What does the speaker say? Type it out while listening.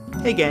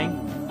Hey gang!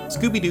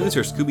 Scooby-Doos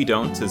or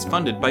Scooby-Don'ts is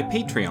funded by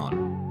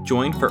Patreon.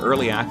 Join for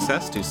early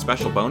access to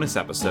special bonus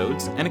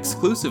episodes and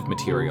exclusive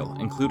material,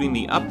 including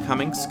the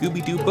upcoming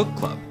Scooby-Doo Book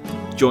Club.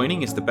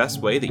 Joining is the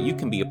best way that you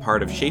can be a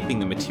part of shaping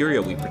the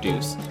material we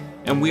produce,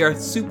 and we are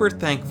super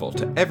thankful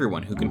to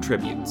everyone who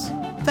contributes.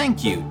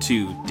 Thank you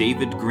to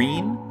David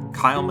Green,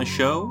 Kyle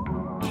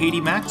Michaud,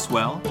 Katie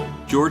Maxwell,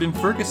 Jordan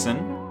Ferguson,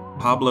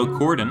 Pablo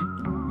Corden,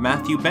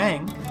 Matthew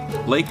Bang,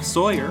 Blake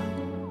Sawyer,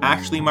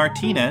 Ashley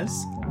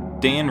Martinez,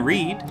 Dan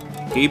Reed,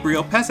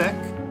 Gabriel Pezek,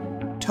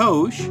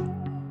 Toj,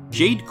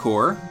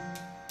 Jadecore,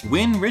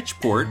 Win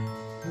Richport,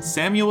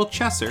 Samuel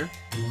Chesser,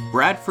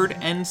 Bradford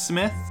N.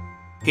 Smith,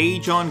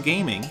 Paige on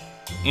Gaming,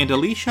 and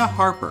Alicia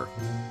Harper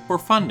for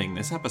funding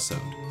this episode.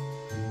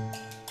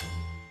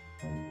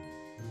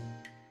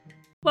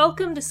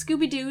 Welcome to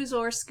Scooby-Doos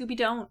or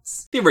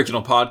Scooby-Don'ts, The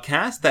original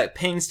podcast that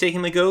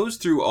painstakingly goes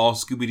through all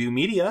Scooby-Doo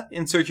media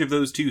in search of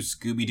those two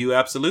Scooby-Doo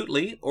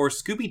absolutely or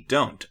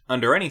Scooby-Don't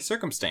under any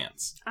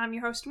circumstance. I'm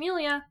your host,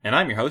 Amelia. And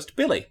I'm your host,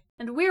 Billy.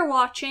 And we're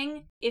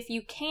watching If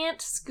You Can't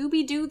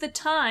Scooby-Doo the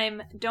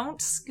Time, Don't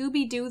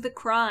Scooby-Doo the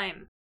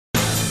Crime.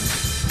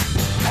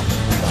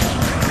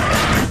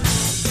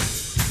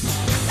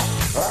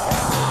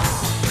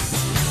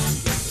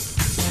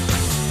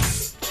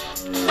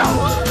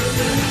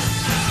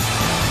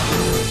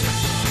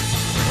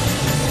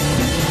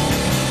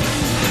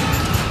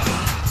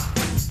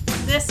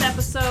 This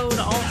episode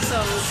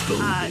also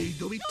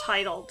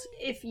titled,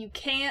 If You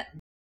Can't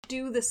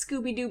Do the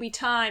Scooby-Dooby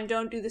Time,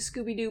 Don't Do the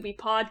Scooby-Dooby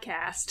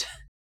Podcast.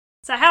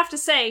 So I have to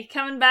say,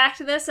 coming back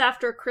to this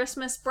after a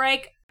Christmas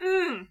break,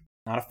 Not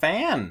a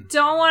fan.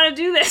 don't want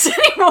to do this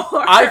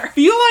anymore. I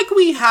feel like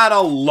we had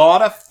a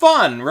lot of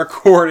fun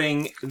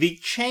recording the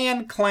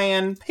Chan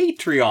Clan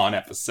Patreon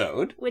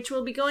episode. Which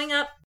will be going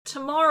up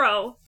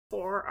tomorrow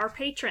for our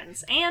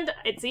patrons. And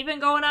it's even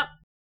going up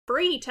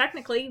free,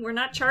 technically. We're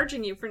not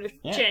charging you for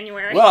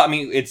January. Well, I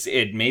mean,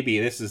 maybe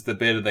this is the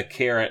bit of the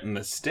carrot and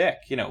the stick.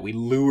 You know, we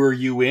lure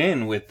you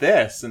in with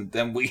this, and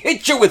then we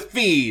hit you with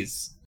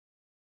fees.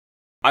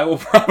 I will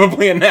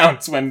probably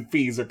announce when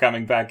fees are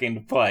coming back into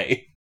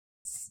play.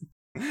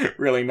 It's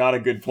really not a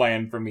good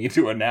plan for me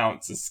to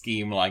announce a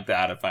scheme like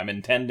that if I'm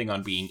intending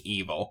on being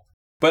evil.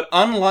 But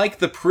unlike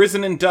the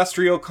prison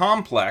industrial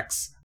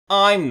complex,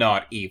 I'm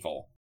not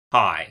evil.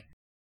 Hi,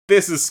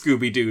 this is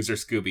Scooby-Doos or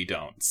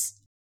Scooby-Don'ts.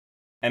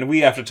 And we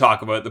have to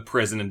talk about the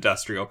prison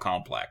industrial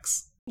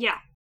complex. Yeah.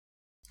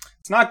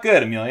 It's not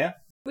good, Amelia.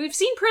 We've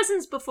seen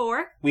prisons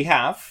before. We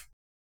have.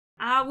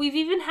 We've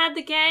even had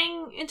the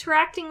gang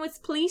interacting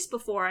with police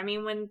before. I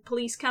mean, when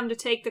police come to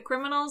take the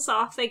criminals,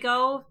 off they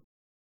go.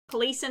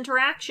 Police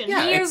interaction.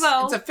 Yeah, it's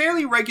a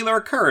fairly regular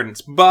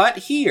occurrence, but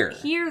here,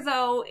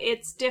 though,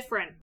 it's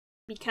different.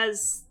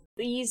 Because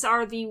these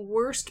are the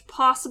worst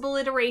possible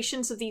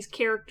iterations of these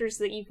characters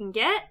that you can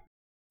get.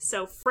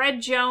 So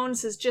Fred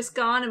Jones has just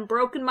gone and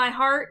broken my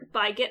heart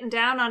by getting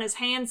down on his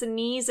hands and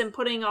knees and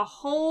putting a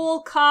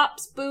whole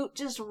cop's boot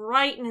just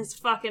right in his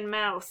fucking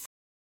mouth.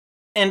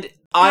 And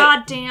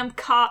Goddamn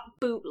cop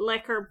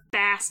bootlicker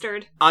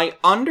bastard. I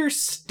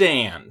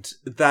understand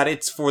that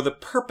it's for the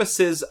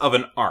purposes of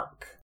an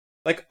arc.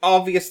 Like,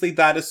 obviously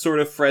that is sort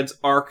of Fred's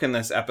arc in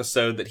this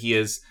episode, that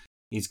he's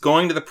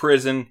going to the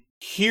prison,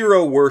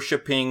 hero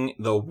worshipping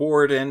the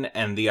warden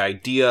and the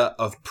idea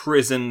of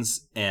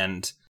prisons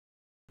and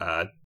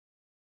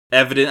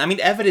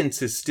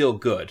evidence is still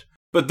good,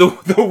 but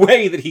the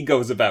way that he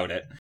goes about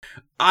it,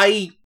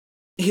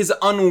 his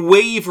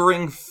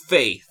unwavering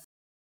faith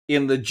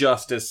in the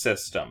justice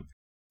system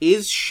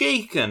is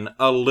shaken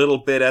a little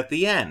bit at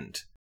the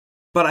end.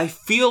 But I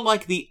feel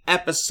like the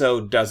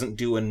episode doesn't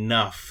do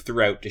enough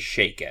throughout to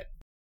shake it.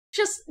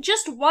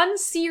 Just one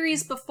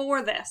series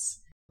before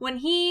this, when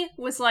he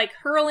was like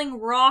hurling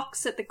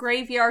rocks at the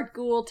graveyard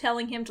ghoul,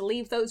 telling him to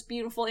leave those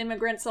beautiful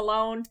immigrants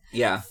alone.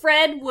 Yeah.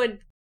 Fred would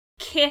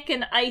kick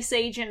an ICE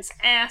agent's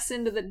ass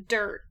into the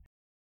dirt.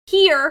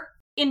 Here,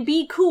 in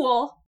Be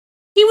Cool,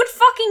 he would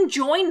fucking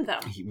join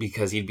them.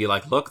 Because he'd be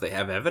like, look, they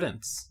have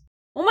evidence.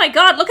 Oh my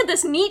god, look at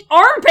this neat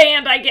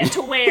armband I get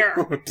to wear.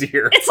 Oh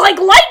dear. It's like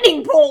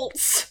lightning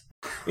bolts.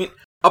 I mean,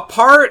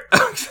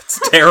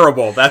 that's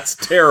terrible. That's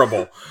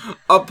terrible.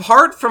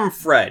 Apart from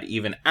Fred,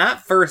 even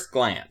at first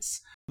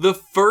glance, the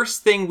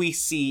first thing we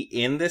see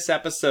in this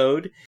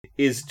episode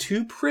is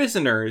two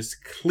prisoners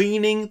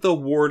cleaning the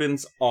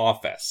warden's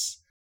office.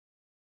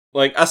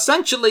 Like,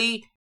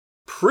 essentially,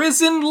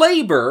 prison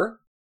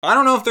labor. I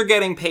don't know if they're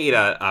getting paid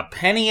a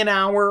penny an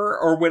hour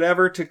or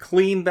whatever to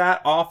clean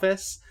that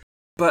office,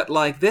 but,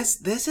 like,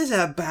 this is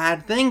a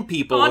bad thing,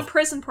 people. On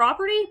prison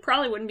property?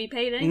 Probably wouldn't be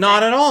paid anything.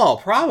 Not at all,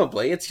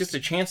 probably. It's just a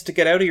chance to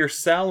get out of your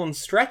cell and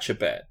stretch a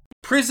bit.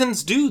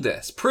 Prisons do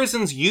this.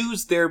 Prisons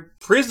use their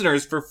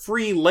prisoners for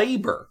free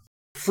labor.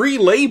 Free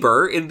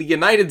labor in the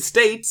United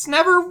States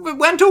never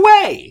went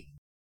away.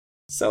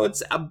 So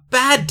it's a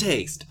bad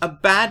taste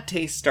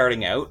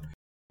starting out.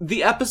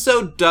 The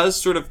episode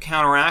does sort of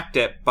counteract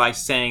it by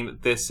saying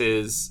that this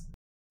is...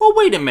 Well,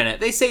 wait a minute.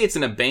 They say it's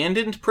an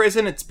abandoned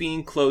prison, it's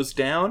being closed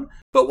down.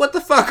 But what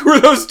the fuck were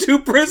those two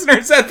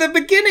prisoners at the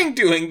beginning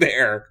doing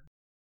there?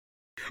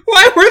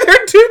 Why were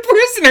there 2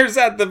 prisoners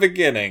at the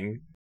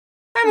beginning?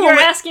 You're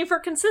asking for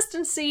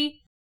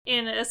consistency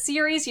in a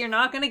series you're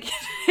not going to get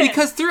in.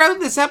 Because throughout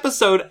this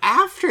episode,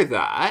 after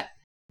that,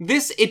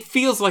 it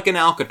feels like an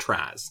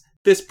Alcatraz.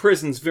 This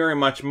prison's very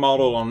much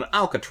modeled on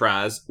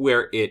Alcatraz,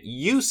 where it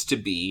used to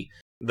be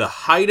the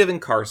height of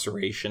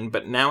incarceration,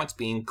 but now it's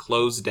being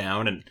closed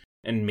down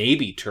and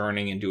maybe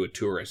turning into a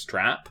tourist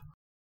trap.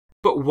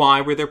 But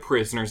why were there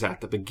prisoners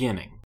at the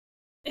beginning?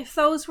 If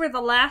those were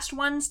the last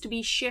ones to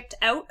be shipped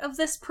out of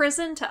this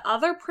prison to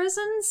other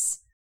prisons,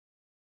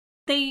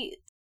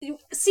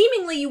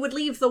 seemingly you would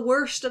leave the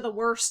worst of the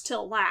worst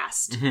till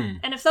last. Mm-hmm.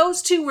 And if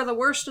those 2 were the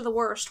worst of the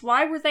worst,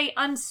 why were they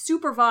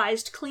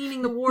unsupervised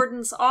cleaning the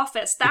warden's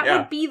office? That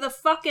would be the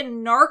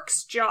fucking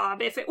narc's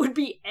job if it would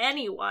be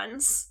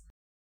anyone's.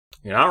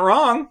 You're not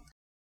wrong.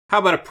 How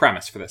about a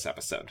premise for this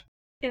episode?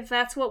 If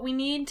that's what we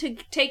need to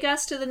take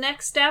us to the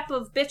next step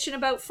of bitching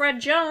about Fred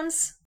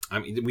Jones. I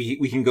mean,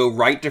 we can go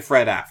right to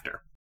Fred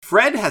after.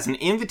 Fred has an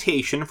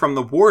invitation from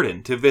the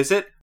warden to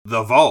visit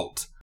the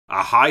Vault,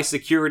 a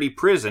high-security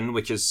prison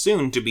which is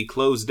soon to be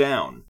closed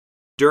down.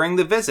 During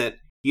the visit,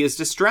 he is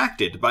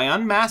distracted by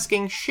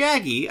unmasking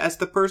Shaggy as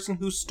the person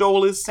who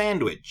stole his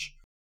sandwich,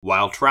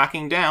 while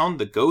tracking down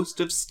the ghost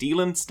of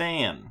Stealin'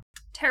 Stan.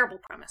 Terrible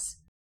premise.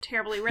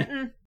 Terribly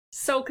written.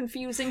 So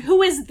confusing.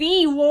 Who is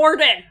the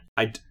warden?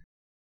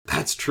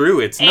 That's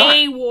true, it's not...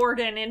 A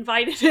warden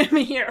invited him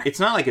here. It's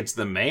not like it's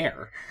the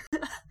mayor.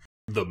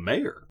 The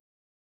mayor?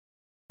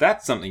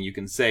 That's something you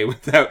can say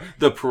without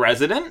the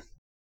president?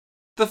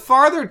 The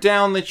farther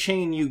down the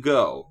chain you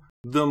go,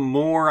 the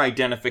more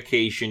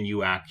identification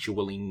you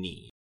actually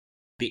need.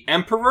 The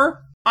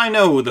Emperor? I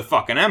know who the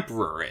fucking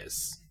Emperor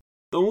is.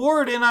 The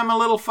warden, I'm a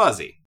little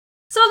fuzzy.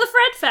 So the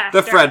Fred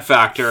factor. The Fred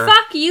factor.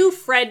 Fuck you,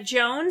 Fred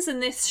Jones, in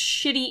this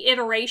shitty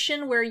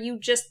iteration where you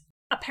just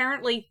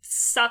apparently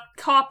suck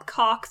cop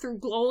cock through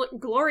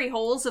glory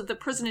holes of the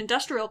prison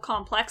industrial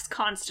complex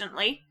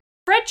constantly.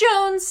 Fred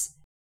Jones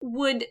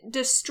would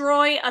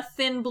destroy a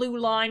thin blue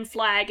line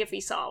flag if he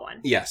saw one.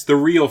 Yes, the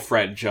real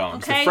Fred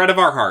Jones. Okay? The Fred of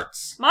our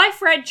hearts. My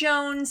Fred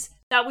Jones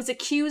that was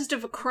accused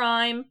of a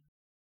crime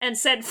and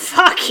said,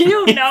 fuck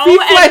you, no,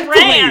 and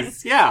ran.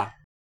 Police. Yeah.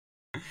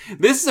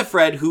 This is a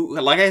Fred who,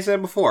 like I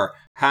said before,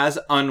 has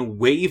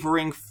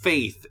unwavering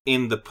faith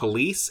in the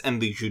police and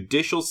the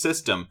judicial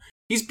system.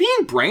 He's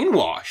being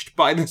brainwashed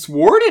by this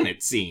warden,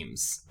 it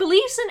seems.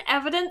 Believes in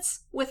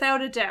evidence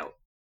without a doubt.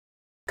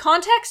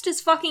 Context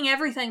is fucking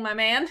everything, my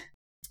man.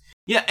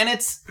 Yeah, and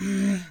it's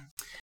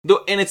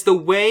the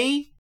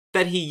way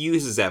that he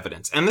uses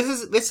evidence. And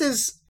this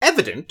is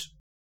evident,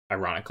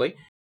 ironically,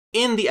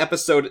 in the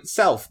episode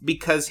itself,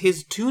 because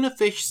his tuna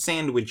fish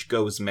sandwich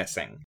goes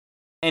missing.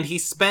 And he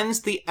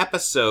spends the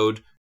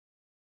episode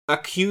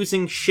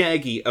accusing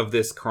Shaggy of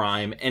this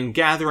crime and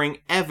gathering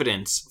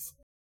evidence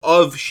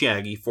of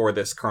Shaggy for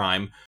this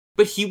crime,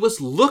 but he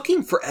was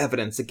looking for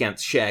evidence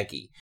against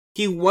Shaggy.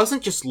 He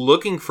wasn't just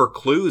looking for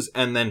clues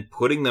and then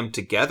putting them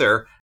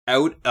together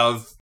out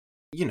of,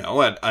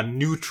 a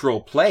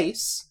neutral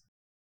place.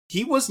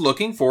 He was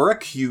looking for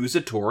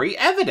accusatory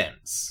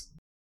evidence.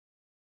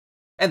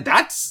 And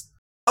that's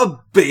a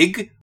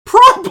big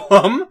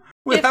problem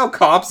with how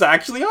cops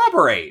actually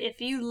operate.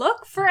 If you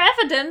look for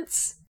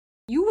evidence,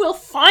 you will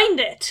find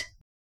it.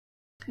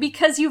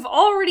 Because you've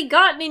already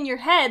gotten in your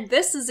head,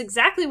 this is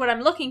exactly what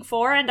I'm looking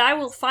for, and I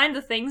will find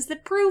the things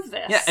that prove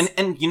this. Yeah,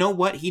 and you know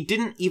what? He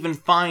didn't even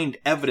find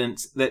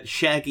evidence that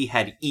Shaggy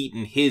had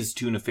eaten his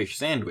tuna fish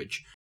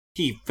sandwich.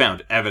 He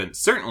found evidence,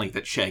 certainly,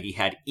 that Shaggy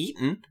had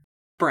eaten,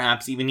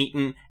 perhaps even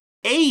eaten,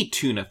 a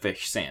tuna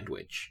fish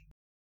sandwich.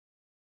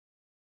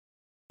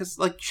 Because,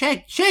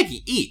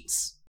 Shaggy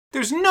eats.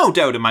 There's no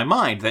doubt in my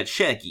mind that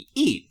Shaggy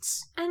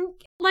eats. And,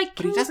 but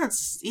he doesn't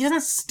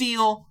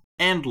steal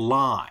and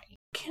lie.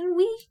 Can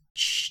we,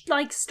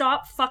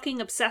 stop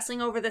fucking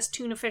obsessing over this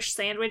tuna fish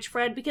sandwich,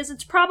 Fred? Because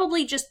it's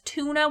probably just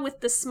tuna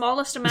with the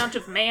smallest amount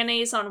of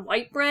mayonnaise on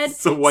white bread.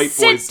 It's a white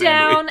boy sandwich. Sit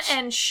down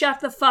and shut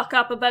the fuck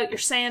up about your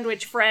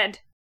sandwich, Fred.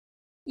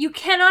 You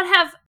cannot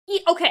have...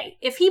 Okay,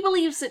 if he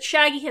believes that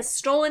Shaggy has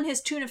stolen his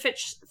tuna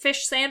fish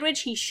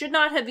sandwich, he should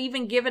not have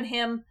even given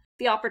him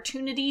the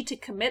opportunity to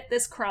commit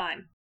this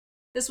crime.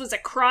 This was a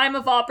crime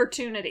of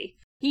opportunity.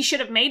 He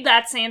should have made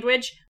that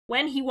sandwich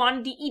when he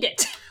wanted to eat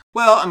it.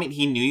 Well, I mean,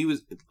 he knew he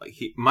was...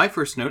 my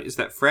first note is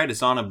that Fred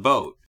is on a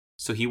boat.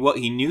 So he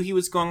knew he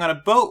was going on a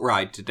boat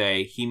ride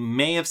today. He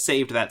may have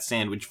saved that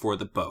sandwich for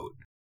the boat.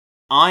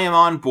 I am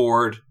on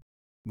board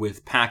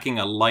with packing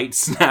a light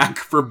snack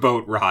for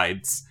boat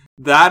rides.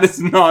 That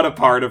is not a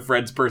part of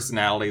Fred's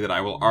personality that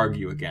I will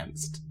argue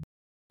against.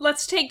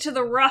 Let's take to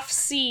the rough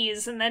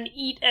seas and then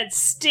eat a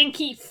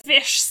stinky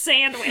fish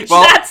sandwich.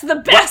 That's the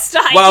best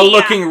idea. While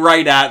looking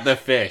right at the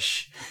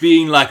fish.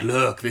 Being like,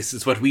 look, this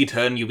is what we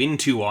turn you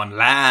into on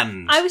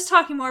land. I was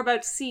talking more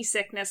about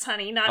seasickness,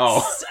 honey,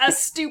 not a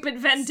stupid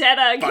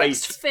vendetta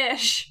against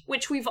fish,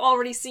 which we've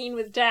already seen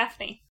with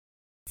Daphne.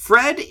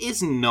 Fred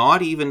is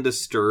not even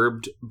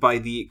disturbed by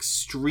the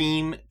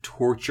extreme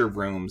torture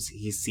rooms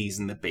he sees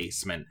in the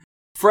basement.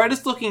 Fred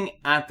is looking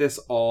at this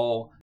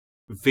all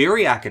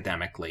very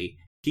academically.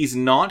 He's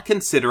not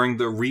considering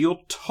the real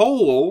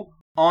toll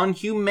on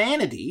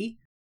humanity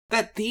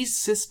that these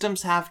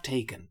systems have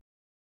taken.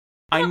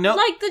 I know,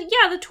 like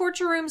the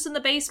torture rooms in the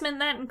basement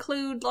that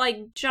include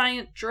like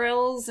giant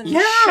drills and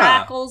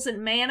shackles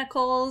and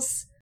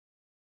manacles.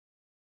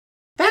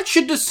 That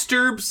should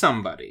disturb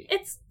somebody.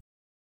 It's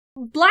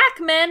black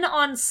men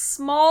on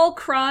small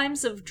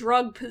crimes of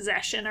drug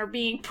possession are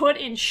being put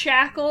in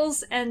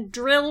shackles and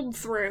drilled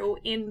through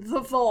in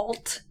the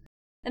vault.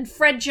 And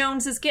Fred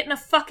Jones is getting a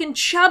fucking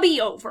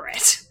chubby over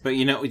it. But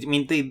you know, I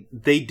mean,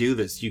 they do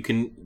this. You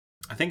can,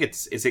 I think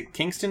is it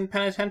Kingston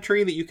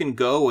Penitentiary that you can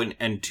go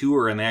and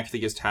tour, and they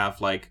actually just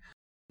have like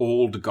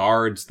old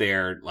guards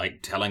there,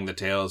 like telling the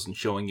tales and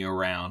showing you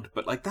around.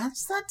 But like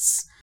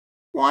that's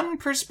one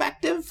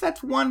perspective.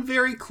 That's one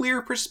very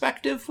clear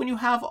perspective when you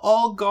have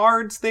all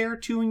guards there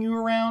touring you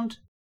around.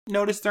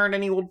 Notice there aren't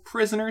any old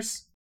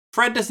prisoners.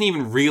 Fred doesn't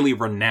even really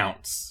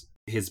renounce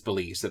his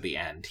beliefs at the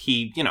end.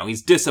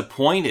 He's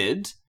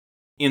disappointed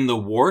in the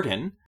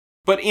warden,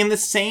 but in the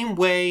same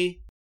way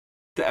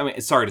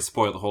sorry to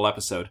spoil the whole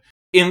episode.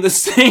 In the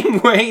same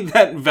way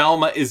that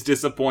Velma is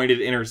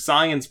disappointed in her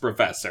science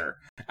professor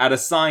at a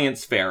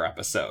science fair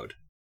episode,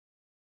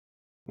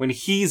 when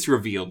he's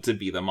revealed to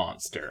be the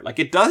monster. Like,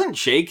 it doesn't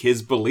shake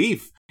his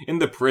belief in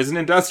the prison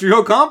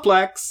industrial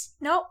complex.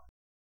 Nope.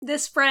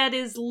 This Fred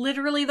is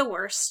literally the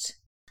worst.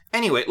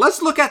 Anyway,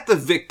 let's look at the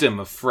victim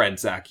of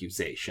Fred's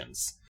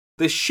accusations.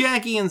 The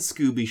Shaggy and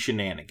Scooby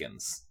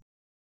shenanigans.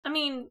 I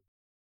mean,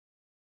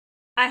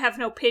 I have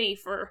no pity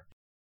for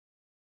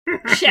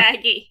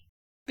Shaggy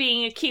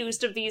being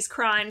accused of these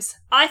crimes.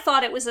 I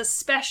thought it was a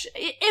special...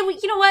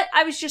 you know what?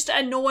 I was just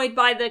annoyed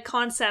by the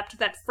concept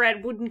that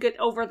Fred wouldn't get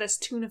over this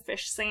tuna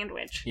fish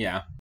sandwich.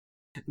 Yeah.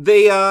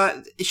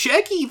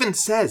 Shaggy even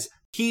says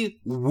he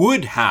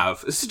would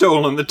have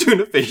stolen the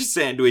tuna fish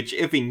sandwich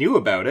if he knew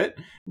about it,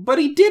 but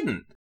he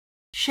didn't.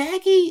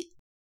 Shaggy...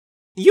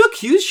 You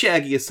accuse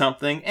Shaggy of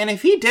something, and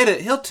if he did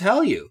it, he'll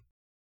tell you.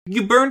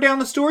 You burned down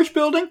the storage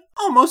building?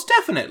 Oh, most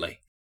definitely.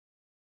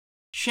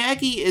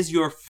 Shaggy is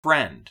your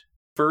friend,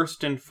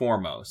 first and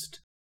foremost.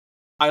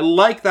 I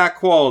like that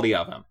quality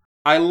of him.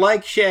 I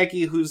like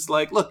Shaggy who's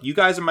like, look, you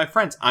guys are my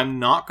friends. I'm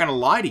not gonna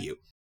lie to you.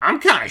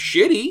 I'm kinda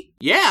shitty.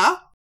 Yeah.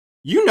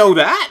 You know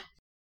that.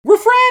 We're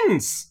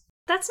friends.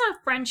 That's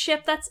not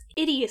friendship, that's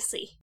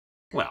idiocy.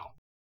 Well,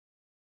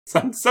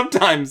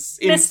 sometimes...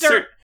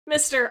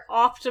 Mr.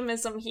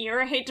 Optimism here,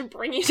 I hate to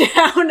bring you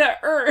down to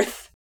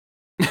earth.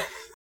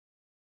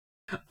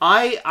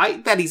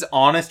 That he's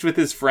honest with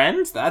his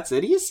friends? That's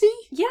idiocy?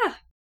 Yeah.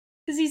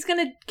 Because he's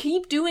gonna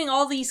keep doing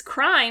all these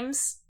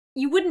crimes.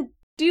 You wouldn't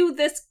do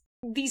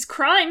these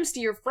crimes to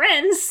your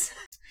friends.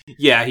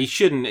 Yeah, he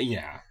shouldn't,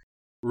 yeah.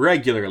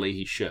 Regularly,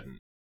 he shouldn't.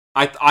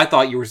 I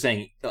thought you were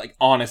saying, like,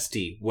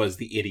 honesty was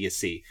the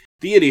idiocy.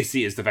 The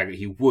idiocy is the fact that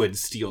he would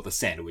steal the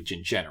sandwich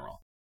in general.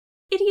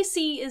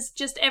 Idiocy is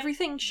just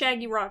everything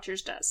Shaggy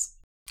Rogers does.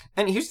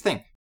 And here's the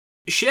thing.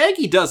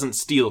 Shaggy doesn't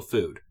steal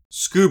food.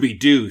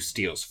 Scooby-Doo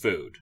steals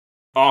food.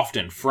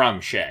 Often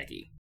from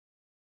Shaggy.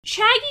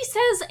 Shaggy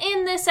says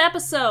in this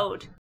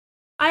episode,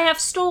 I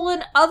have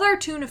stolen other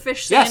tuna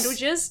fish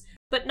sandwiches,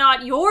 but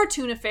not your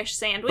tuna fish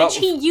sandwich.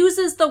 He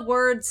uses the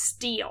word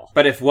steal.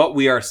 But if what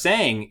we are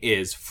saying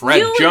is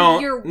Fred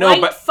Jones... Your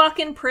white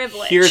fucking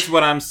privilege. Here's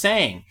what I'm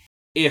saying.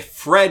 If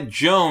Fred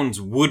Jones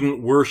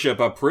wouldn't worship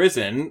a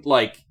prison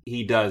like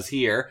he does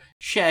here,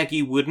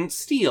 Shaggy wouldn't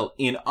steal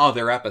in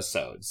other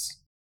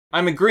episodes.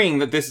 I'm agreeing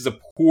that this is a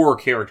poor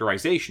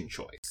characterization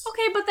choice.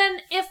 Okay, but then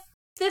if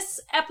this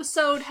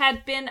episode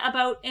had been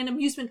about an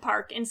amusement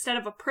park instead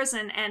of a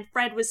prison and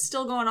Fred was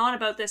still going on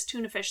about this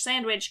tuna fish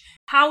sandwich,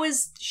 how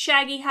is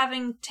Shaggy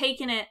having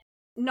taken it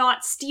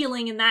not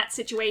stealing in that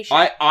situation?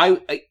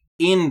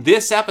 In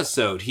this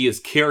episode, he is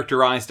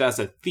characterized as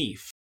a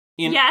thief.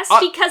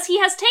 Because he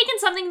has taken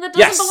something that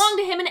doesn't belong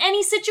to him in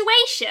any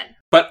situation.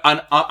 But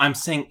I'm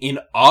saying in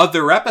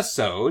other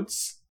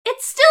episodes...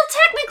 It's still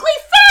technically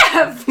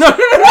theft! No.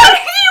 What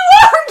are you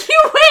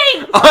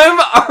arguing? I'm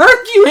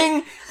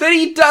arguing that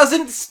he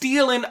doesn't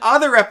steal in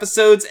other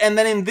episodes, and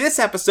then in this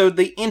episode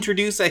they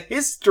introduce a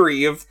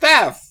history of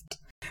theft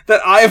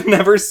that I've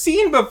never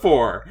seen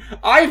before.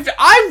 I've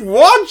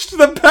watched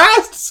the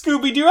past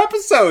Scooby-Doo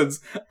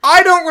episodes.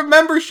 I don't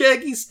remember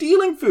Shaggy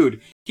stealing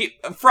food.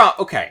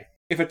 Okay.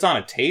 If it's on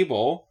a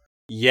table,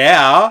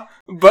 yeah,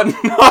 but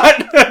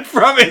not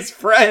from his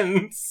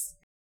friends.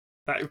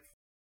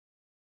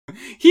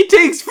 He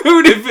takes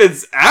food if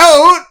it's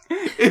out,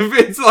 if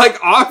it's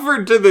like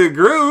offered to the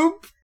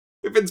group,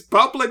 if it's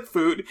public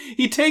food.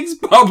 He takes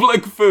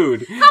public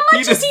food. How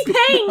much is he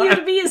paying you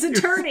to be his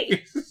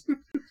attorney?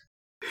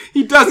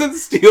 He doesn't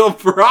steal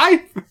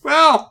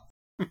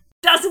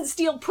doesn't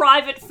steal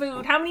private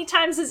food. How many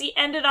times has he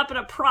ended up in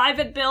a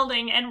private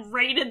building and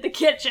raided the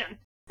kitchen?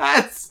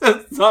 That's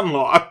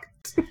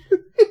unlocked.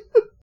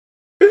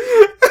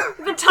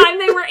 The time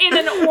they were in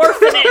an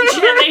orphanage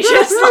and they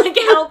just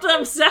helped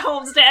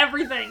themselves to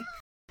everything.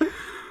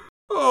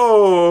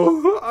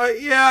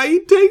 Yeah,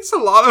 he takes a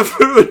lot of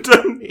food,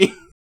 doesn't he?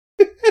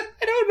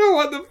 I don't know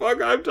what the fuck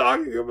I'm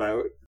talking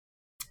about.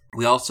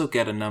 We also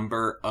get a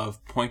number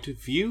of point of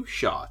view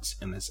shots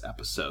in this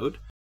episode,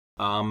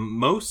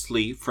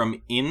 mostly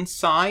from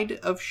inside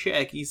of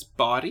Shaggy's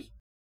body.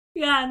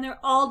 Yeah, and they're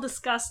all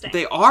disgusting.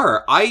 They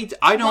are. I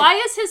don't...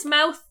 Why is his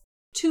mouth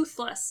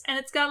toothless and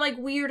it's got like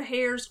weird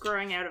hairs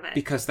growing out of it?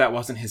 Because that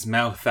wasn't his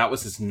mouth, that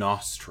was his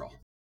nostril.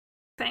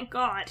 Thank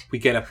God. We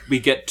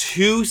get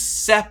two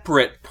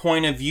separate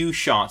point of view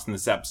shots in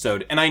this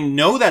episode, and I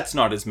know that's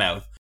not his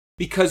mouth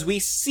because we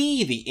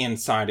see the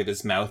inside of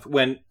his mouth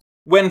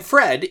when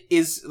Fred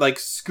is like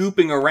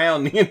scooping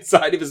around the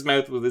inside of his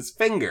mouth with his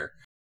finger.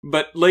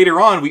 But later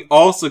on, we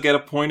also get a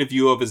point of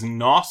view of his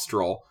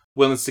nostril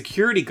when the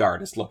security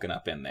guard is looking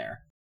up in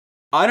there.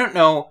 I don't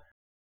know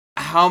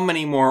how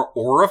many more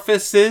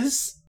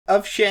orifices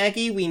of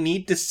Shaggy we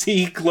need to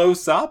see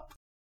close up.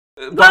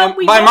 By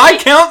my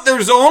count,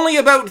 there's only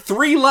about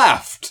 3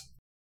 left.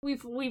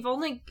 We've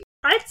only...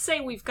 I'd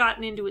say we've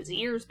gotten into his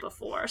ears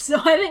before, so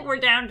I think we're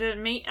down to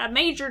a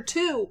major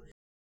 2.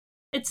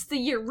 It's the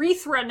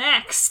urethra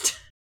next.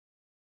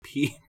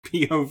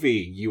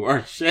 POV, you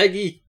are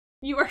Shaggy.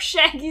 You are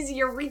Shaggy's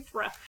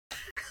urethra.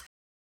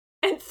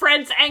 And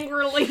Fred's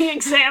angrily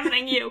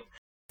examining you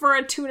for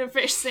a tuna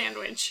fish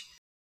sandwich.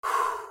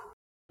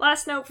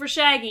 Last note for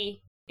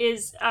Shaggy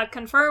is a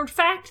confirmed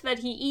fact that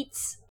he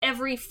eats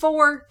every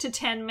 4 to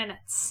 10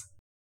 minutes.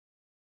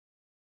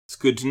 It's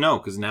good to know,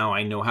 because now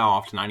I know how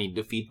often I need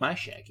to feed my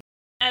Shaggy.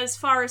 As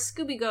far as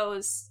Scooby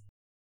goes,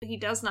 he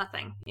does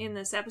nothing in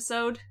this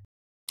episode.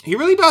 He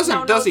really doesn't,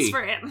 no does notes he?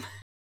 For him.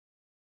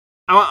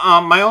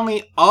 My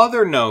only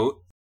other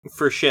note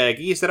for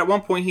Shaggy is that at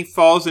one point he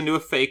falls into a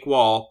fake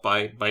wall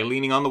by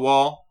leaning on the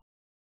wall.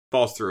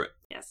 Falls through it.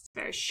 Yes,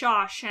 very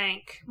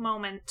Shawshank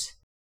moment.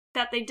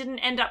 That they didn't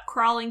end up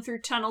crawling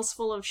through tunnels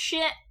full of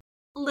shit.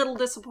 Little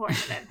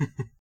disappointed in.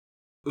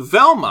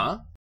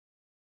 Velma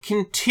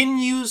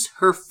continues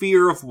her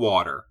fear of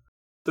water.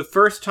 The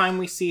first time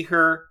we see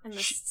her... In the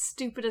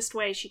stupidest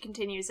way, she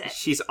continues it.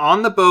 She's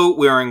on the boat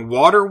wearing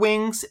water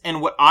wings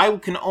and what I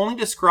can only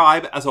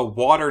describe as a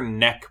water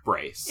neck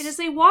brace. It is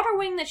a water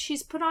wing that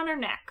she's put on her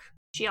neck.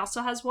 She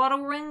also has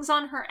water wings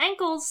on her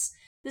ankles.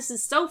 This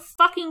is so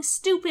fucking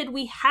stupid.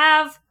 We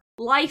have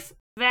life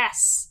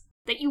vests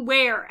that you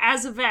wear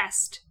as a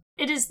vest.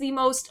 It is the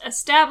most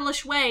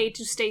established way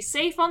to stay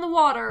safe on the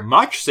water.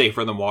 Much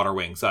safer than water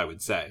wings, I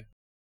would say.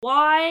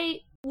 Why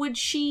would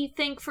she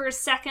think for a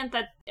second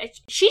that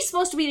she's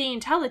supposed to be the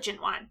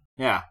intelligent one?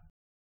 Yeah.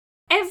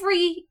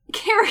 Every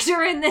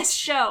character in this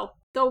show,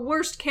 the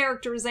worst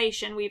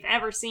characterization we've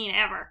ever seen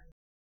ever.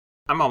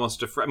 I'm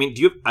almost afraid. I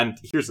mean,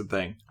 here's the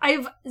thing. I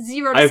have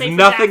zero to I say have for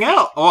nothing Daphne.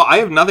 else. Oh, I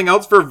have nothing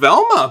else for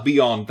Velma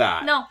beyond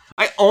that. No.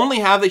 I only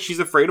have that she's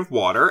afraid of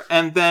water,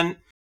 and then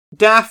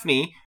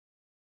Daphne.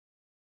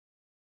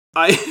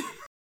 I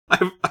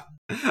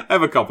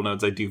have a couple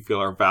notes I do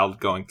feel are valid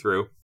going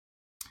through.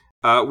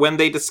 When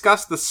they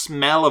discuss the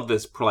smell of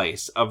this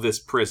place, of this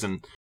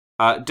prison,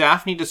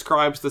 Daphne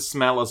describes the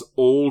smell as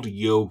old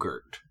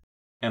yogurt,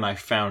 and I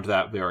found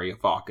that very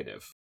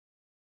evocative.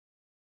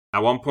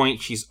 At one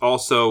point, she's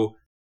also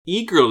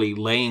eagerly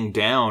laying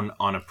down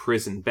on a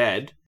prison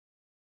bed,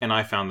 and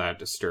I found that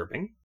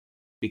disturbing,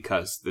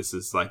 because this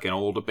is like an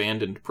old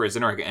abandoned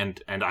prison,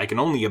 and I can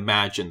only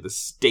imagine the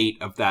state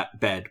of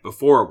that bed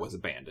before it was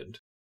abandoned.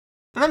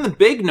 And then the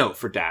big note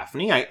for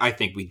Daphne, I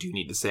think we do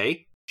need to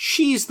say,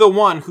 she's the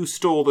one who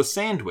stole the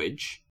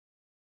sandwich,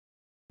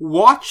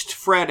 watched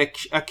Fred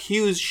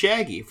accuse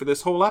Shaggy for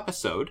this whole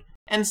episode,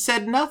 and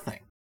said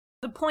nothing.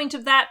 The point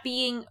of that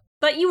being,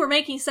 but you were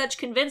making such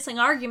convincing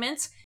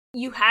arguments,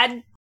 you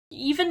had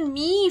even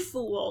me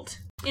fooled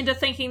into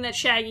thinking that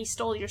Shaggy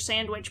stole your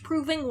sandwich,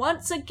 proving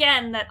once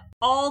again that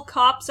all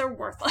cops are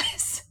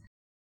worthless.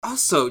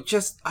 Also,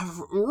 just a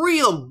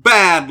real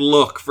bad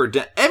look for...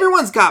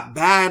 Everyone's got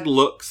bad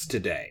looks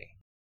today.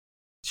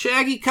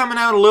 Shaggy coming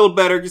out a little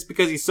better just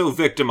because he's so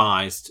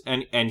victimized,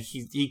 and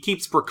he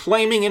keeps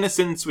proclaiming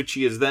innocence, which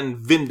he is then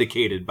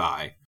vindicated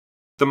by.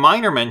 The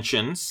minor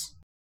mentions,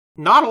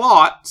 not a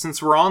lot,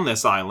 since we're on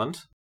this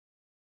island.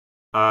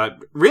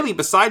 Really,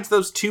 besides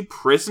those 2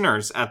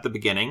 prisoners at the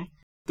beginning,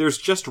 there's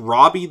just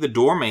Robbie the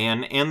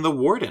doorman and the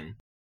warden.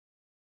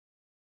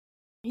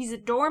 He's a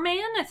doorman?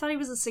 I thought he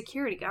was a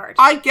security guard.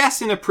 I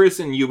guess in a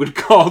prison you would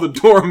call the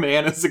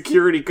doorman a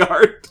security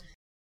guard.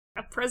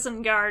 A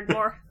prison guard,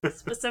 more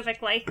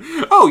specifically.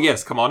 Oh,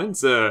 yes, come on in,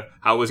 sir.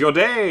 How was your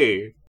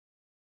day?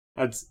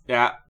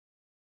 Yeah.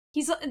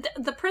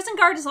 The prison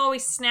guard is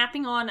always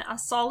snapping on a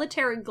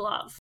solitary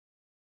glove.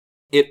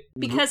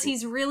 Because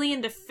he's really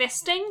into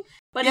fisting,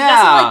 but he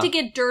doesn't like to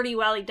get dirty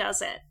while he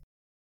does it.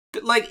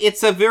 Like,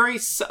 it's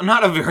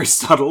not a very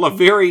subtle, a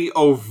very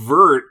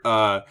overt,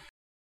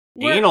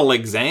 anal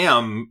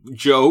exam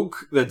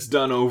joke that's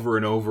done over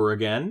and over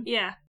again.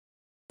 Yeah.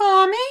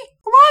 Mommy,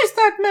 why is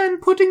that man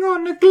putting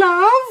on a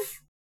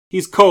glove?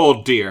 He's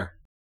cold, dear.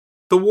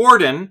 The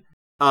warden,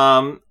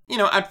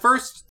 at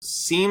first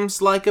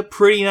seems like a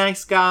pretty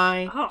nice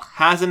guy. Oh.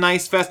 Has a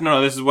nice vest.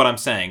 No, this is what I'm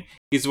saying.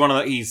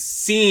 He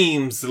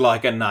seems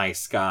like a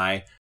nice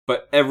guy,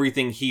 but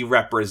everything he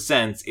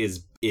represents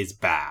is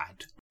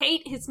bad.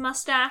 hate his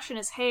mustache and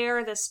his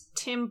hair, this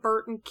Tim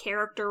Burton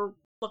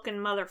character-looking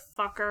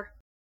motherfucker.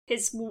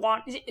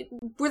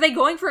 Were they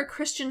going for a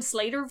Christian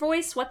Slater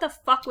voice? What the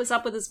fuck was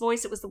up with his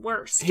voice? It was the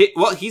worst.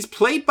 He's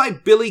played by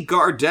Billy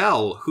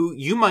Gardell, who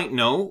you might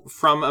know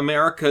from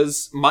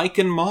America's Mike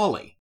and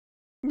Molly.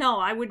 No,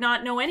 I would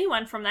not know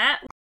anyone from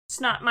that. It's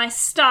not my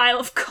style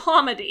of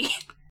comedy.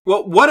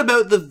 Well, what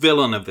about the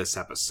villain of this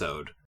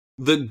episode?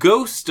 The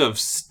ghost of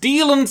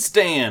Steel and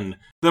Stan,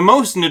 the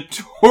most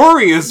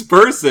notorious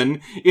person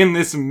in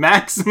this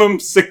maximum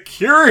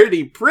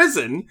security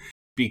prison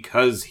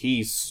because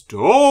he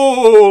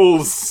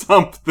stole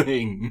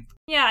something.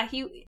 Yeah,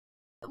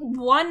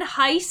 one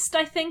heist,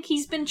 I think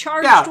he's been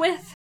charged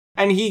with.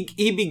 And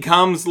he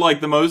becomes like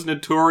the most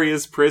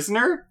notorious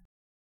prisoner?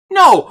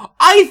 No,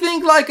 I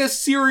think like a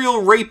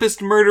serial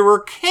rapist, murderer,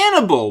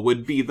 cannibal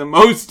would be the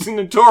most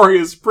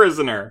notorious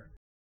prisoner.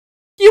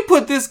 You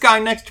put this guy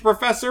next to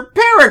Professor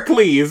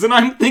Pericles, and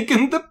I'm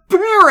thinking the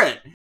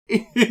parrot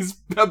is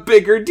a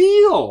bigger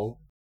deal.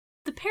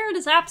 The parrot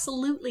is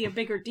absolutely a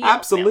bigger deal.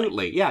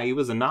 Absolutely, really. Yeah, he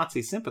was a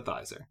Nazi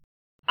sympathizer.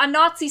 A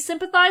Nazi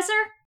sympathizer?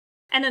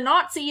 And a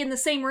Nazi in the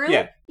same room?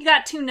 Yeah. You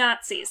got two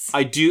Nazis.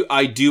 I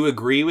do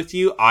agree with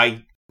you.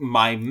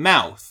 My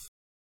mouth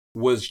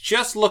was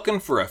just looking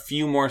for a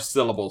few more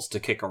syllables to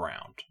kick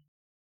around.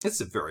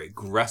 It's a very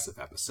aggressive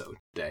episode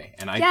today,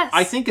 and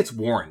I think it's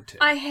warranted.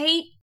 I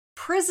hate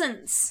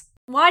prisons.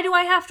 Why do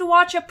I have to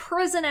watch a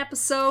prison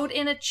episode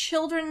in a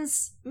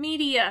children's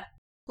media?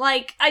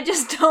 Like, I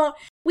just don't...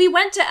 We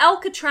went to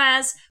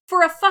Alcatraz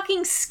for a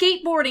fucking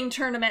skateboarding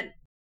tournament.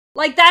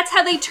 Like, that's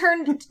how they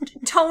toned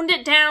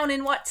it down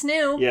in What's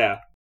New. Yeah.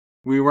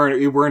 We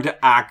weren't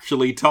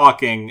actually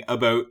talking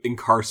about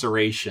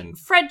incarceration.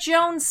 Fred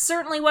Jones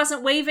certainly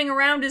wasn't waving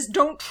around his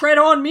 "Don't tread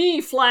on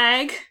me"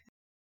 flag.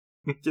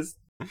 just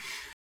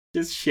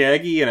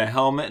Shaggy in a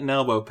helmet and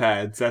elbow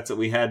pads. That's what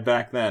we had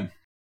back then.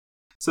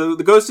 So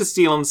the Ghost of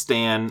Steel and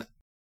Stan,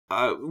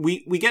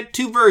 we get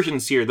two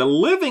versions here. The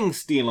living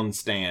Steel and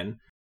Stan,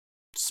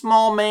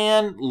 small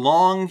man,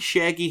 long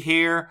shaggy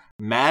hair,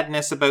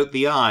 madness about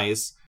the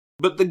eyes.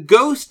 But the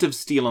Ghost of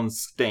Steel and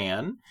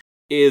Stan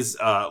is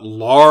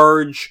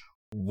large,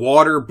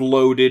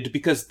 water-bloated,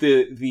 because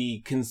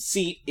the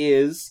conceit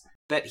is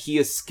that he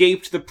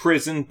escaped the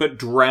prison but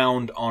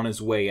drowned on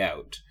his way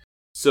out.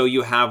 So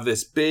you have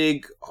this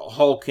big,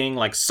 hulking,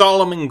 like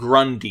Solomon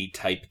Grundy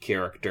type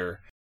character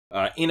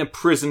in a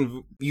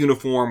prison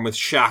uniform with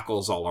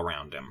shackles all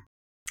around him.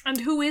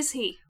 And who is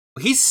he?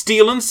 He's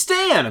Steel and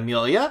Stan,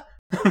 Amelia!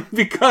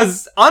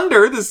 Because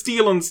under the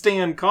Steel and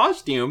Stan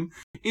costume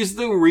is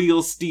the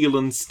real Steel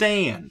and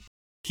Stan.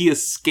 He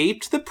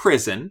escaped the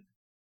prison.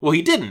 Well,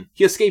 he didn't.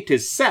 He escaped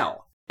his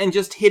cell and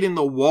just hid in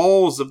the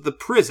walls of the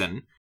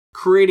prison,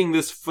 creating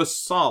this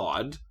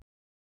facade.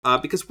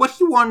 Because what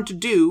he wanted to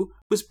do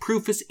was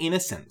prove his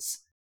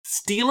innocence.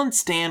 Steel and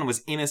Stan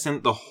was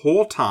innocent the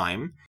whole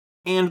time,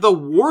 and the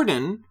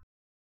warden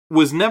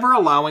was never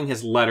allowing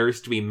his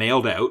letters to be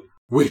mailed out,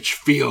 which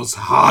feels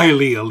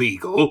highly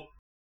illegal,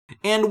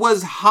 and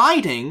was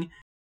hiding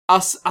a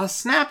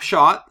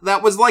snapshot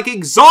that was like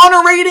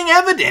exonerating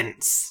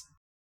evidence.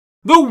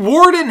 The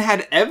warden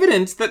had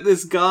evidence that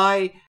this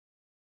guy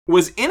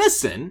was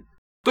innocent,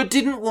 but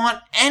didn't want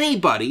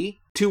anybody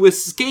to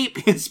escape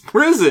his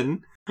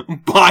prison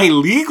by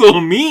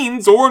legal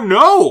means or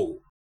no.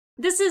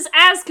 This is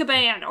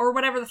Azkaban, or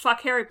whatever the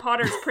fuck Harry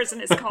Potter's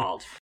prison is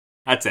called.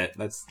 That's it.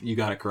 You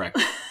got it correct.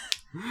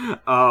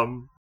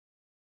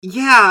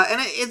 Yeah,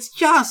 and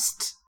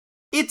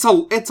it's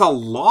a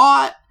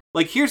lot.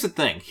 Like, here's the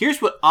thing. Here's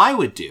what I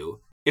would do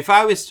if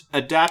I was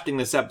adapting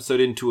this episode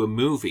into a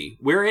movie.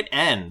 Where it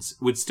ends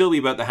would still be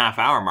about the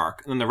half-hour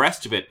mark, and then the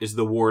rest of it is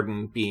the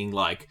warden being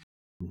like,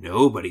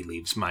 "Nobody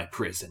leaves my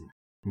prison.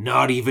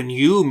 Not even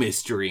you,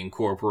 Mystery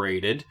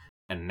Incorporated."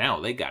 And now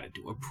they gotta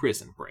do a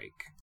prison break.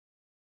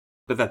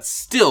 But that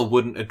still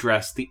wouldn't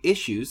address the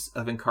issues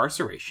of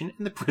incarceration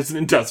in the prison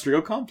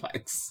industrial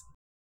complex.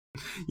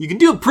 You can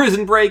do a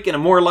prison break in a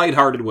more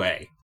lighthearted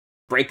way.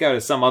 Break out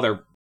of some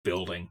other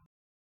building.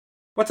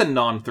 What's a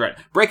non-threat?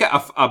 Break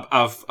out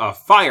a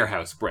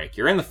firehouse break.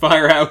 You're in the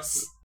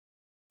firehouse.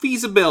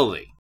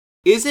 Feasibility.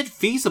 Is it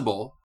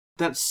feasible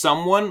that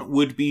someone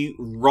would be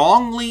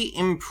wrongly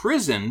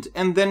imprisoned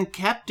and then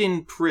kept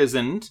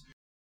imprisoned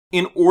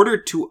in order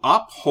to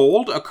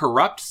uphold a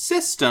corrupt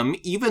system,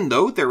 even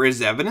though there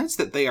is evidence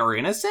that they are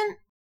innocent?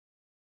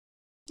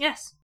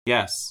 Yes.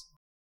 Yes.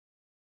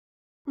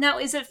 Now,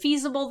 is it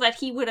feasible that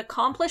he would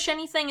accomplish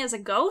anything as a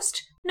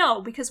ghost?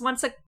 No, because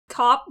once a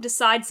cop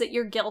decides that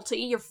you're guilty,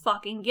 you're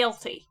fucking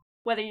guilty.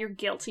 Whether you're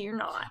guilty or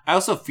not. I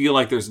also feel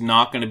like there's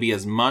not going to be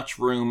as much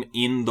room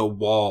in the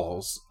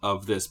walls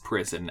of this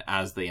prison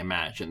as they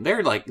imagine.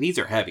 These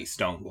are heavy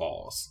stone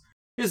walls.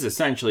 This is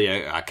essentially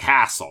a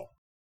castle.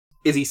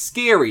 Is he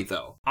scary,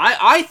 though?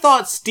 I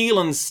thought Steel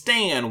and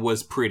Stan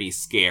was pretty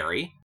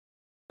scary.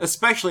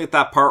 Especially at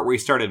that part where he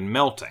started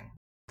melting.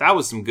 That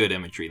was some good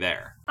imagery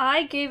there.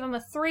 I gave him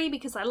a 3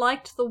 because I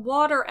liked the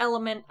water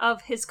element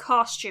of his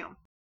costume.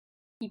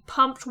 He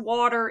pumped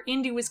water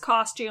into his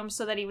costume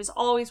so that he was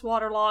always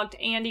waterlogged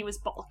and he was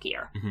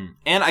bulkier. Mm-hmm.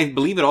 And I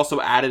believe it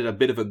also added a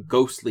bit of a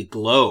ghostly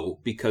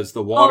glow because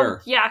the water...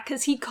 Oh, yeah,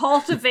 because he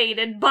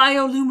cultivated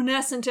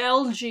bioluminescent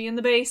algae in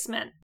the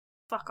basement.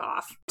 Fuck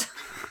off.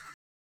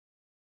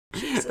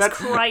 Jesus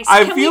Christ.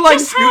 I feel like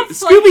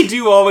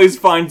Scooby-Doo always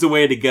finds a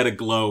way to get a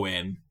glow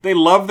in. They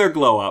love their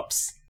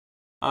glow-ups.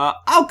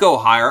 I'll go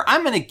higher.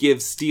 I'm going to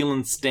give Steel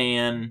and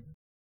Stan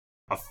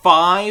a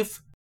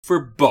 5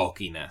 for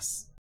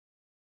bulkiness.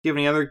 Do you have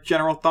any other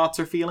general thoughts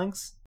or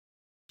feelings?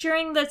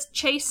 During the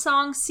chase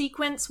song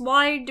sequence,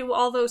 why do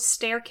all those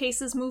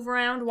staircases move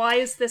around? Why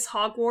is this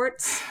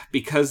Hogwarts?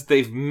 Because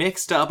they've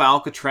mixed up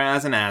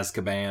Alcatraz and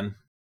Azkaban.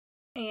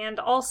 And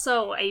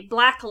also, a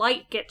black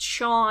light gets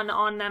shone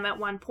on them at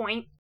one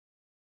point.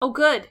 Oh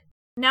good.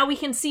 Now we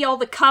can see all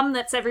the cum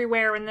that's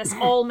everywhere in this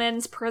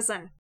all-men's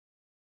prison.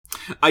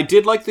 I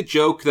did like the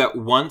joke that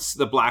once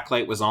the black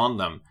light was on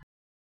them,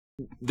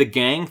 the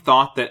gang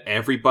thought that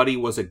everybody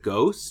was a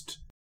ghost.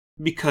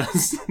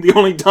 Because the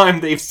only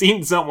time they've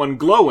seen someone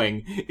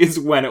glowing is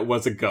when it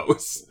was a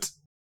ghost.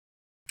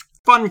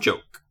 Fun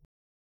joke.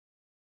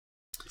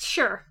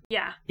 Sure,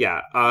 yeah.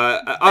 Yeah,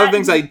 other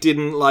things I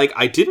didn't like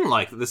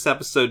that this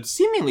episode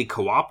seemingly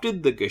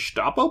co-opted the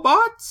Gestapo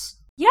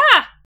bots.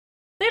 Yeah!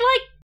 They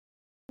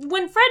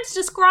when Fred's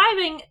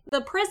describing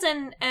the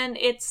prison and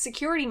its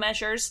security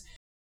measures,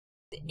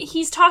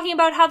 he's talking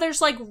about how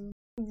there's,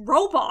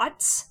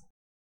 robots.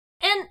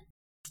 And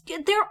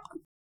they're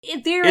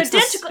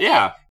identical.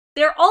 Yeah.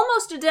 They're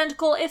almost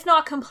identical, if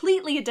not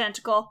completely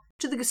identical,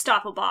 to the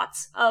Gestapo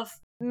bots of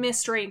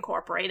Mystery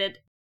Incorporated.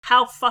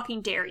 How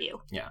fucking dare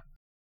you? Yeah.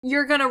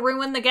 You're gonna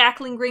ruin the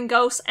Gackling Green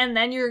Ghosts, and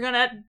then you're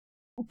gonna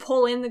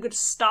pull in the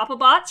Gestapo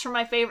bots from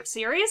my favorite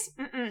series?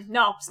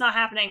 No, it's not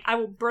happening. I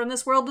will burn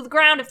this world to the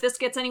ground if this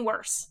gets any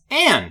worse.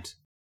 And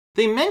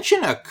they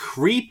mention a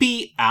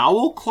creepy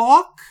owl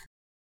clock.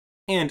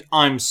 And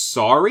I'm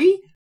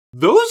sorry,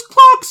 those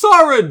clocks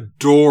are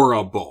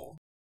adorable.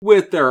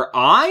 With their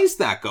eyes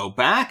that go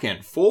back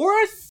and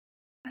forth.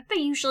 Aren't they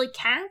usually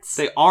cats?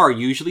 They are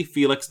usually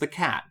Felix the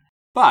cat.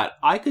 But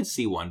I could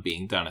see one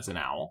being done as an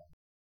owl.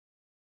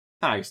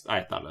 I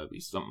thought it would be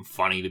something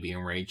funny to be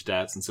enraged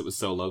at since it was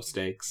so low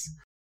stakes.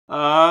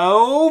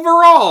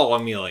 Overall,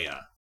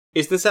 Amelia,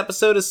 is this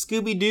episode a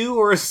Scooby-Doo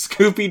or a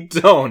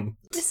Scooby-Don't?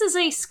 This is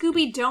a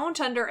Scooby-Don't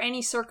under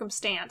any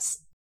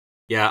circumstance.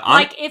 Yeah,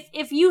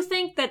 if you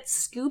think that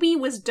Scooby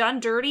was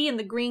done dirty in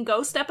the Green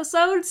Ghost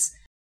episodes...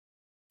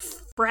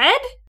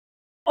 Fred?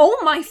 Oh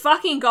my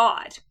fucking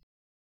god.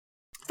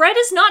 Fred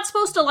is not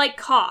supposed to like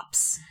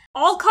cops.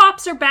 All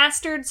cops are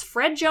bastards.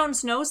 Fred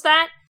Jones knows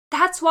that.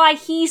 That's why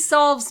he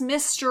solves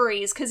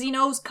mysteries, because he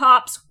knows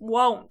cops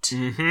won't.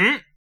 Mm-hmm.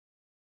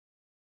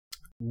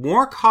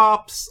 More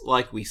cops,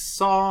 like we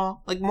saw.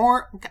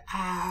 More...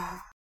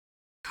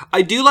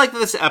 I do like that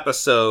this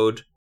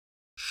episode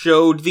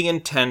showed the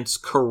intense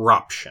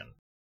corruption.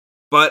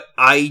 But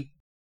I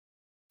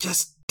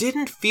just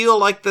didn't feel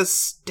like the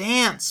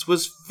stance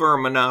was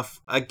firm enough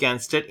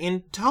against it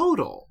in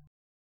total.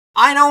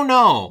 I don't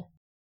know.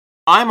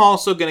 I'm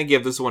also going to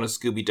give this one a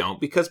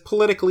Scooby-Don't because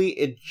politically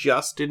it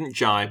just didn't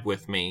jibe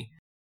with me.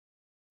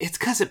 It's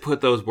because it put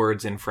those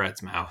words in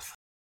Fred's mouth.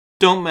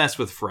 Don't mess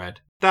with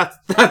Fred.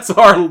 That's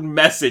our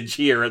message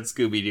here at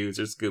Scooby-Doo's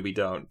or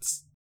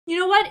Scooby-Don'ts. You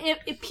know what?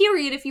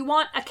 Period. If you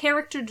want a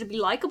character to be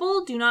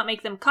likable, do not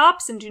make them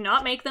cops and do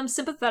not make them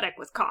sympathetic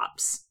with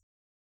cops.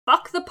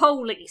 Fuck the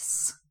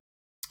police.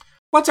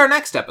 What's our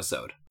next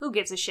episode? Who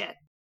gives a shit?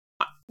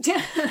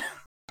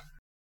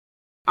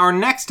 Our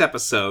next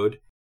episode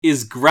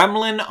is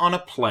Gremlin on a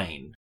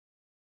Plane.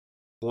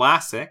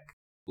 Classic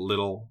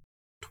little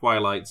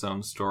Twilight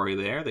Zone story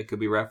there they could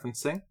be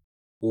referencing.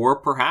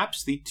 Or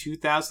perhaps the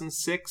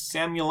 2006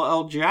 Samuel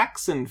L.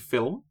 Jackson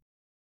film,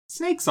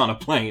 Snakes on a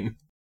Plane.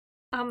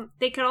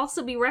 They could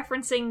also be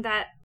referencing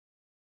that...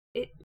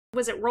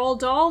 Was it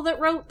Roald Dahl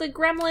that wrote the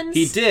Gremlins?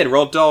 He did.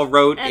 Roald Dahl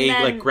wrote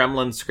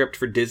Gremlin script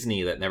for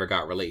Disney that never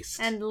got released.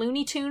 And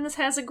Looney Tunes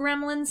has a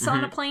Gremlins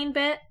on a plane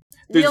bit.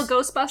 Real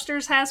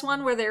Ghostbusters has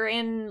one where they're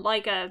in,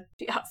 a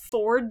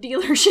Ford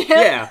dealership.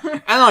 Yeah.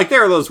 And,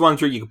 there are those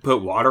ones where you can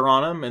put water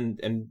on them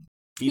and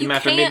feed them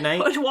after midnight.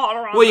 You can't put water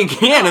on them. Well, you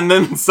can, and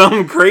then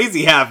something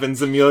crazy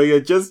happens,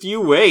 Amelia. Just you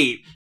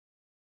wait.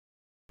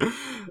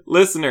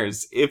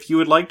 Listeners, if you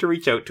would like to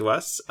reach out to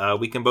us,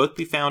 we can both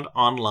be found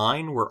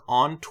online. We're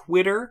on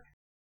Twitter,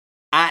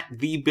 at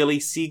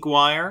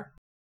 @TheBillySeaguire,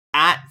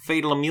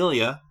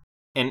 @FatalAmelia,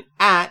 and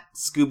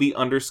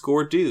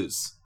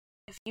 @Scooby_Doos.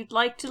 If you'd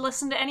like to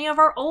listen to any of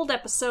our old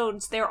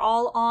episodes, they're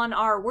all on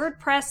our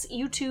WordPress,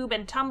 YouTube,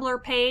 and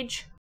Tumblr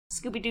page,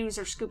 Scooby-Doos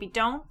or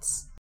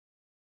Scooby-Don'ts.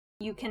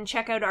 You can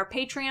check out our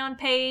Patreon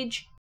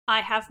page.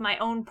 I have my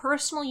own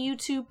personal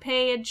YouTube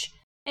page,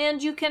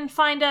 and you can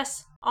find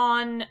us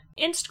on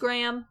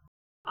Instagram.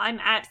 I'm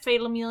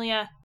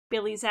 @FatalAmelia,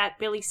 Billy's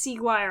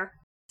 @BillySeaguire.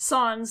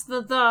 Sans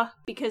the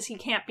because he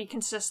can't be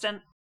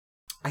consistent.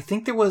 I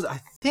think there was a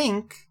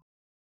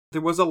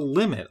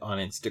limit on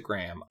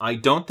Instagram. I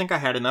don't think I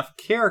had enough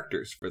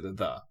characters for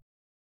the.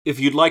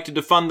 If you'd like to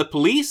defund the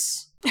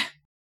police,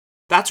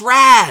 That's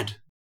rad!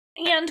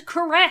 And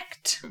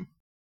correct.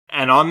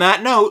 And on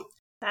that note,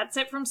 That's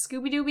it from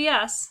Scooby-Doo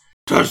BS.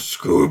 to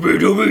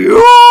Scooby-Doo!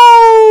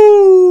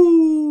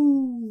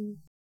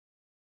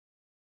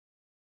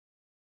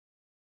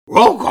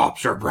 Well,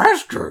 cops are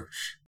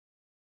bastards.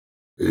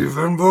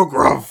 Even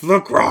McGruff the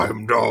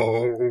crime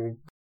dog.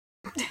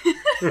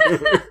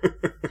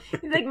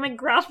 You think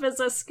McGruff is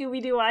a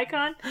Scooby-Doo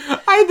icon?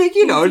 I think,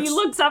 He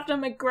looks up to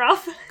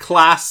McGruff.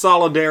 class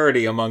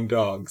solidarity among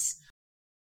dogs.